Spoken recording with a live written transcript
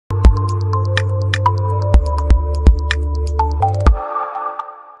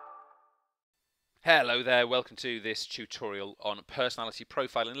Hello there, welcome to this tutorial on personality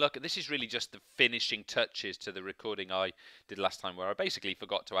profiling. Look, this is really just the finishing touches to the recording I did last time where I basically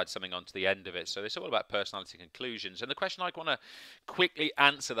forgot to add something onto the end of it. So it's all about personality conclusions. And the question I want to quickly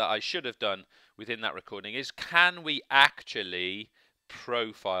answer that I should have done within that recording is, can we actually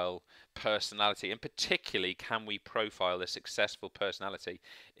profile personality, and particularly can we profile a successful personality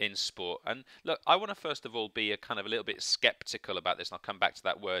in sport? And look, I want to first of all be a little bit skeptical about this, and I'll come back to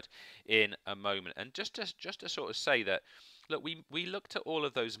that word in a moment. And just to sort of say that, look, we looked at all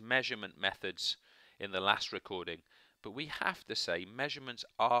of those measurement methods in the last recording, but we have to say measurements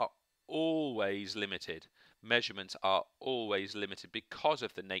are always limited. Measurements are always limited because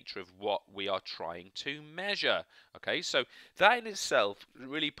of the nature of what we are trying to measure. Okay, so that in itself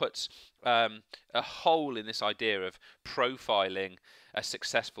really puts a hole in this idea of profiling a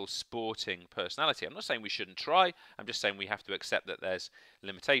successful sporting personality. I'm not saying we shouldn't try, I'm just saying we have to accept that there's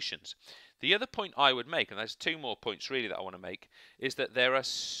limitations. The other point I would make, and there's two more points really that I want to make, is that there are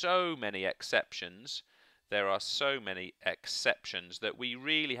so many exceptions. There are so many exceptions that we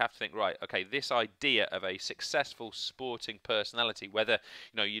really have to think, right, okay, this idea of a successful sporting personality, whether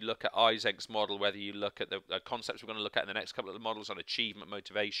you look at Isaac's model, whether you look at the concepts we're going to look at in the next couple of the models on achievement,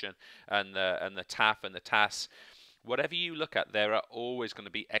 motivation, and the TAF and the TAS, whatever you look at, there are always going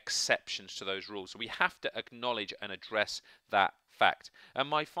to be exceptions to those rules. So we have to acknowledge and address that fact. And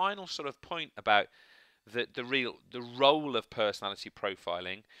my final sort of point about the role of personality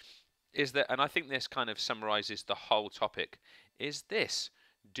profiling is that, and I think this kind of summarizes the whole topic, is this: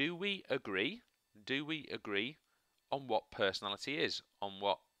 do we agree on what personality is? And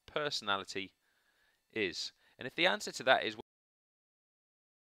if the answer to that is,